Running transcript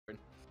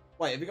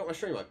Wait, have you got my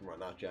stream open right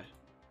now, Joe?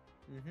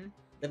 Mm-hmm.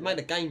 They've made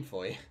a game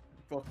for you.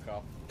 Fuck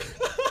off.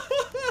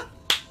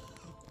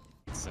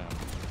 So.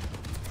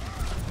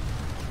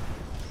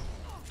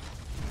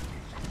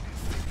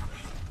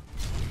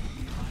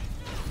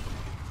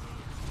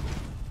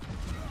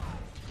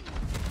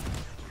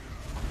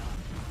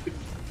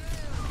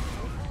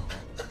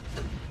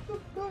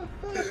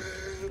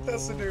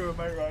 That's the new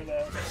remote right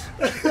now.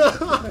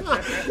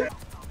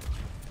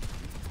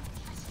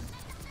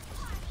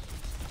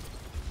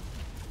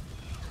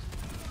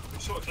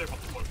 Sort of clear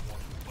off the point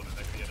one and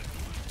then get it.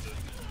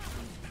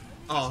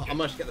 Oh, I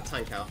managed to get the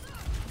tank out.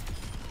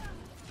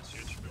 It's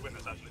huge. We win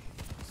this actually.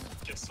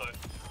 Just so.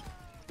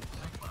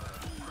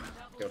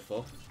 Go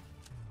 4.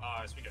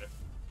 Ah, yes, we get it.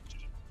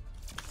 GG.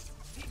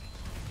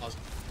 I was...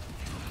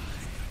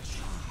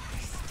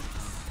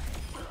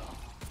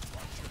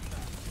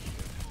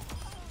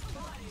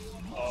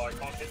 Oh, I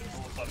can't hit the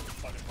broad side of the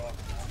fucking bar.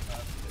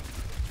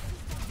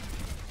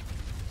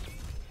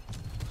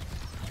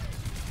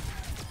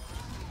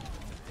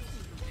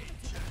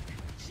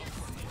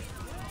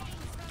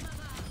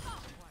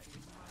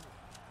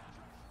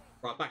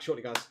 Right, back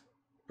shortly, guys.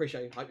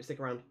 Appreciate you. Hope you stick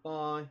around.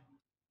 Bye.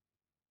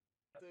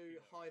 Do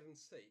hide and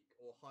seek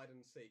or hide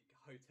and seek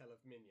Hotel of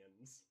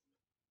Minions.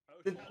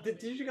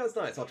 Did you guys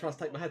know it? So I'll try to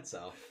take my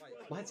headset off.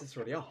 My headset's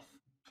already off.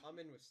 I'm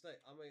in with Steve.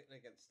 I'm in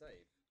against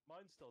Steve.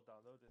 Mine's still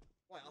downloaded.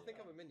 Wait, I think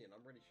I'm a minion.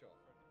 I'm really sure.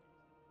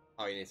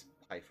 Oh, you need to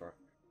pay for it.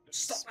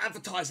 Stop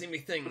advertising me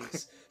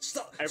things.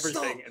 Stop.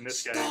 Everything stop, in this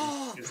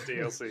stop, game is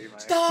DLC,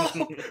 mate. Stop,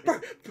 bro,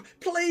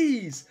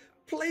 please,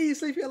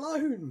 please leave me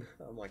alone.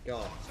 Oh my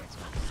god.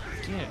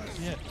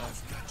 Yeah.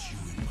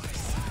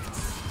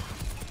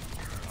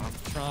 I'm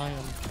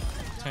trying.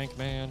 Tank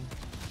man.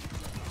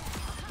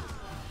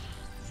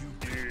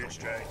 Huge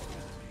Jay.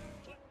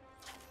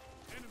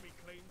 Enemy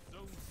claims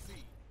zone C.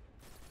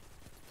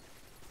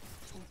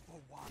 2 for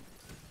 1.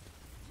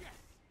 Yes.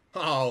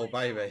 Oh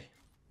baby.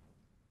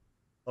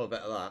 Oh, a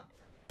bit of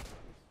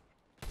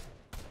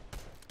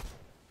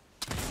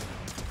that.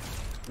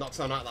 Knock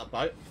someone out of that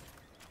boat.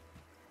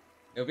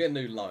 It'll be a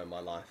new low in my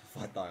life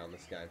if I die on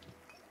this game.